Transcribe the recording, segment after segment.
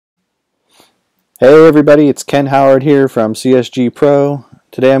Hey everybody, it's Ken Howard here from CSG Pro.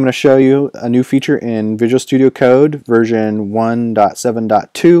 Today I'm going to show you a new feature in Visual Studio Code version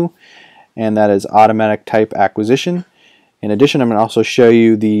 1.7.2, and that is automatic type acquisition. In addition, I'm going to also show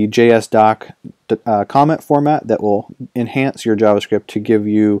you the JSDoc comment format that will enhance your JavaScript to give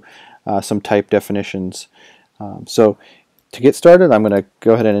you some type definitions. So to get started, I'm going to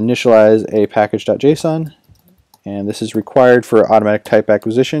go ahead and initialize a package.json, and this is required for automatic type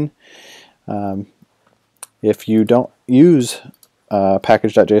acquisition. If you don't use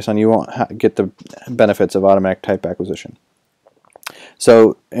package.json, you won't get the benefits of automatic type acquisition.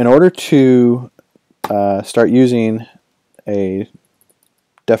 So in order to start using a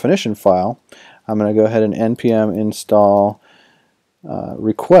definition file, I'm going to go ahead and npm install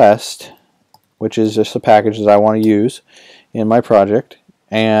request, which is just a package that I want to use in my project.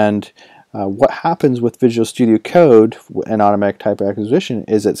 And what happens with Visual Studio Code and automatic type acquisition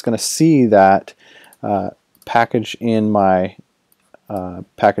is it's going to see that package in my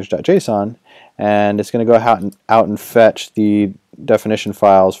package.json, and it's going to go out and fetch the definition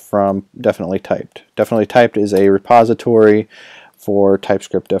files from Definitely Typed. Definitely Typed is a repository for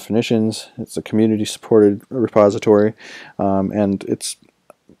TypeScript definitions. It's a community supported repository, and it's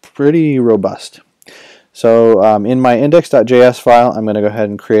pretty robust. So in my index.js file, I'm going to go ahead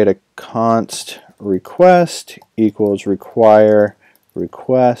and create a const request equals require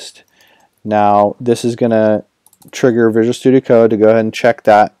request. Now this is going to trigger Visual Studio Code to go ahead and check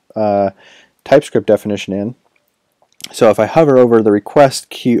that TypeScript definition in. So if I hover over the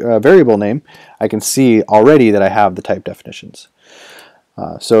request variable name, I can see already that I have the type definitions.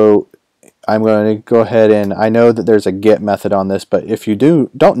 So I'm going to go ahead and I know that there's a get method on this, but if you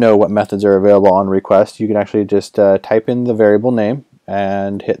don't know what methods are available on request, you can actually just type in the variable name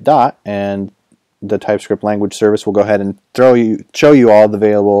and hit dot, and the TypeScript language service will go ahead and show you all the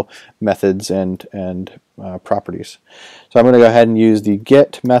available methods and properties. So I'm going to go ahead and use the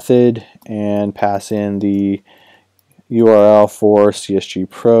get method and pass in the URL for CSG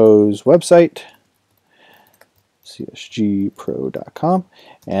Pro's website, csgpro.com,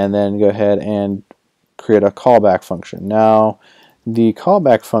 and then go ahead and create a callback function. Now the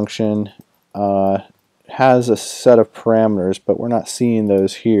callback function has a set of parameters, but we're not seeing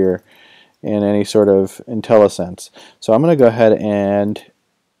those here in any sort of IntelliSense. So I'm going to go ahead and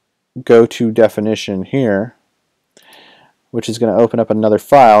go to definition here, which is going to open up another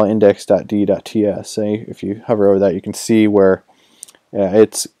file, index.d.ts. So if you hover over that, you can see where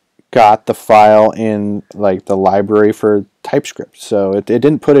it's got the file in like the library for TypeScript. So it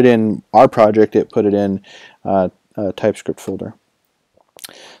didn't put it in our project, it put it in a TypeScript folder.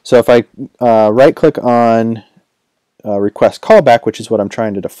 So if I right click on request callback, which is what I'm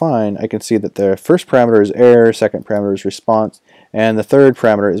trying to define, I can see that the first parameter is error, second parameter is response, and the third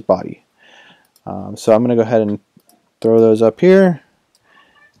parameter is body. So I'm going to go ahead and throw those up here.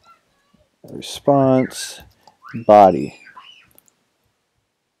 Response, body.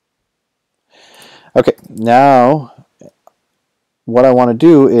 Okay, now what I want to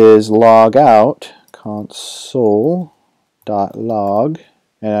do is log out console.log,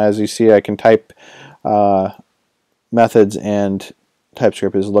 and as you see, I can type methods, and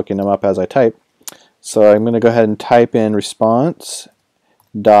TypeScript is looking them up as I type. So I'm going to go ahead and type in response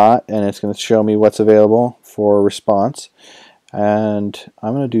dot, and it's going to show me what's available for response. And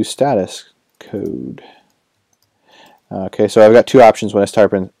I'm going to do status code. Okay, so I've got two options when I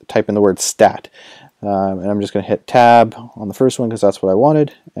type in the word stat. And I'm just going to hit tab on the first one because that's what I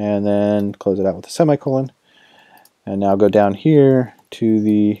wanted, and then close it out with a semicolon. And now go down here to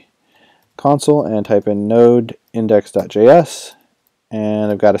the console and type in node index.js,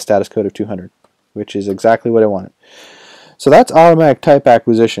 and I've got a status code of 200, which is exactly what I wanted. So that's automatic type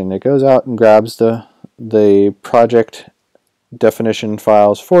acquisition. It goes out and grabs the project definition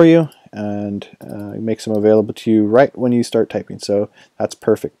files for you, and it makes them available to you right when you start typing. So that's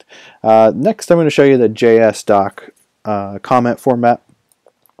perfect. Next I'm going to show you the JSDoc comment format,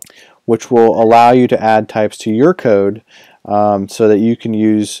 which will allow you to add types to your code so that you can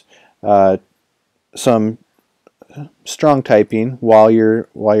use some strong typing while you're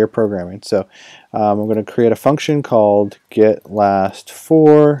programming. So I'm going to create a function called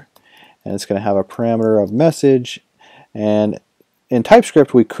getLast4, and it's going to have a parameter of message. And in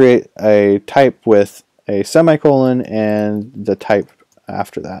TypeScript, we create a type with a semicolon and the type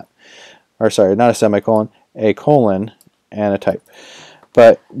after that. Or sorry, not a semicolon, a colon and a type.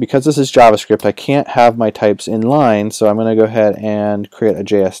 But because this is JavaScript, I can't have my types in line, so I'm going to go ahead and create a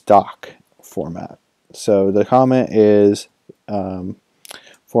JSDoc format. So the comment is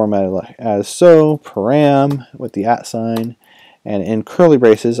formatted as so, param with the @ sign, and in curly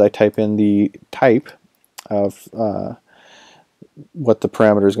braces I type in the type of what the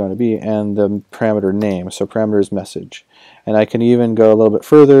parameter is going to be and the parameter name. So parameter is message. And I can even go a little bit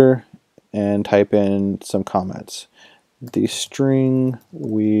further and type in some comments. The string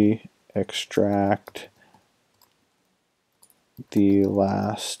we extract the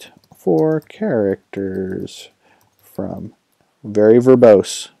last 4 characters from. Very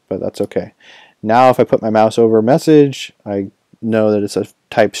verbose, but that's okay. Now if I put my mouse over message, I know that it's a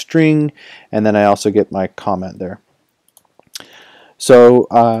type string, and then I also get my comment there.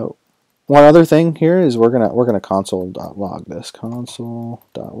 So one other thing here is we're gonna console.log this,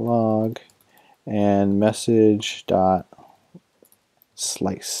 console.log, and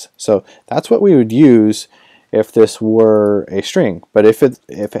message.slice. So that's what we would use if this were a string. But if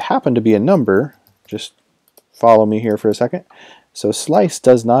it happened to be a number, just follow me here for a second. So slice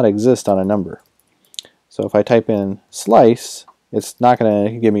does not exist on a number. So if I type in slice, it's not going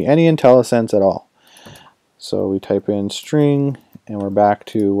to give me any IntelliSense at all. So we type in string, and we're back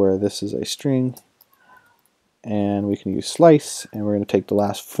to where this is a string, and we can use slice, and we're going to take the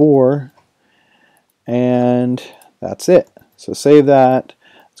last 4, and that's it. So save that.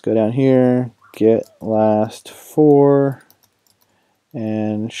 Let's go down here, get last 4,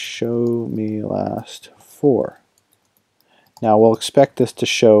 and show me last 4. Now we'll expect this to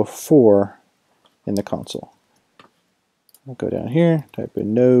show 4 in the console. I'll go down here, type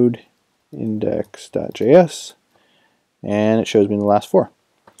in node index.js, and it shows me the last 4.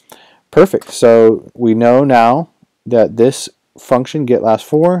 Perfect. So we know now that this function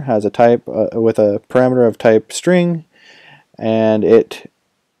getLast4 has a type with a parameter of type string, and it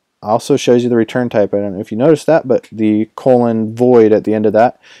also shows you the return type. I don't know if you noticed that, but the colon void at the end of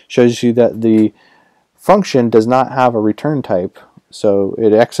that shows you that the function does not have a return type, so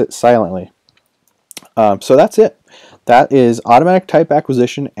it exits silently. So that's it. That is automatic type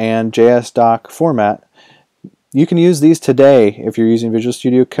acquisition and JSDoc format. You can use these today if you're using Visual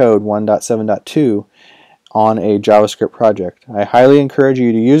Studio Code 1.7.2 on a JavaScript project. I highly encourage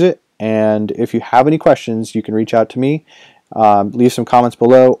you to use it, and if you have any questions, you can reach out to me, leave some comments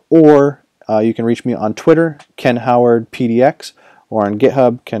below, or you can reach me on Twitter, Ken Howard PDX, or on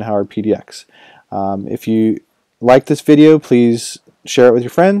GitHub, Ken Howard PDX. If you like this video, please share it with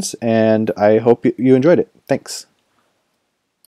your friends, and I hope you enjoyed it. Thanks.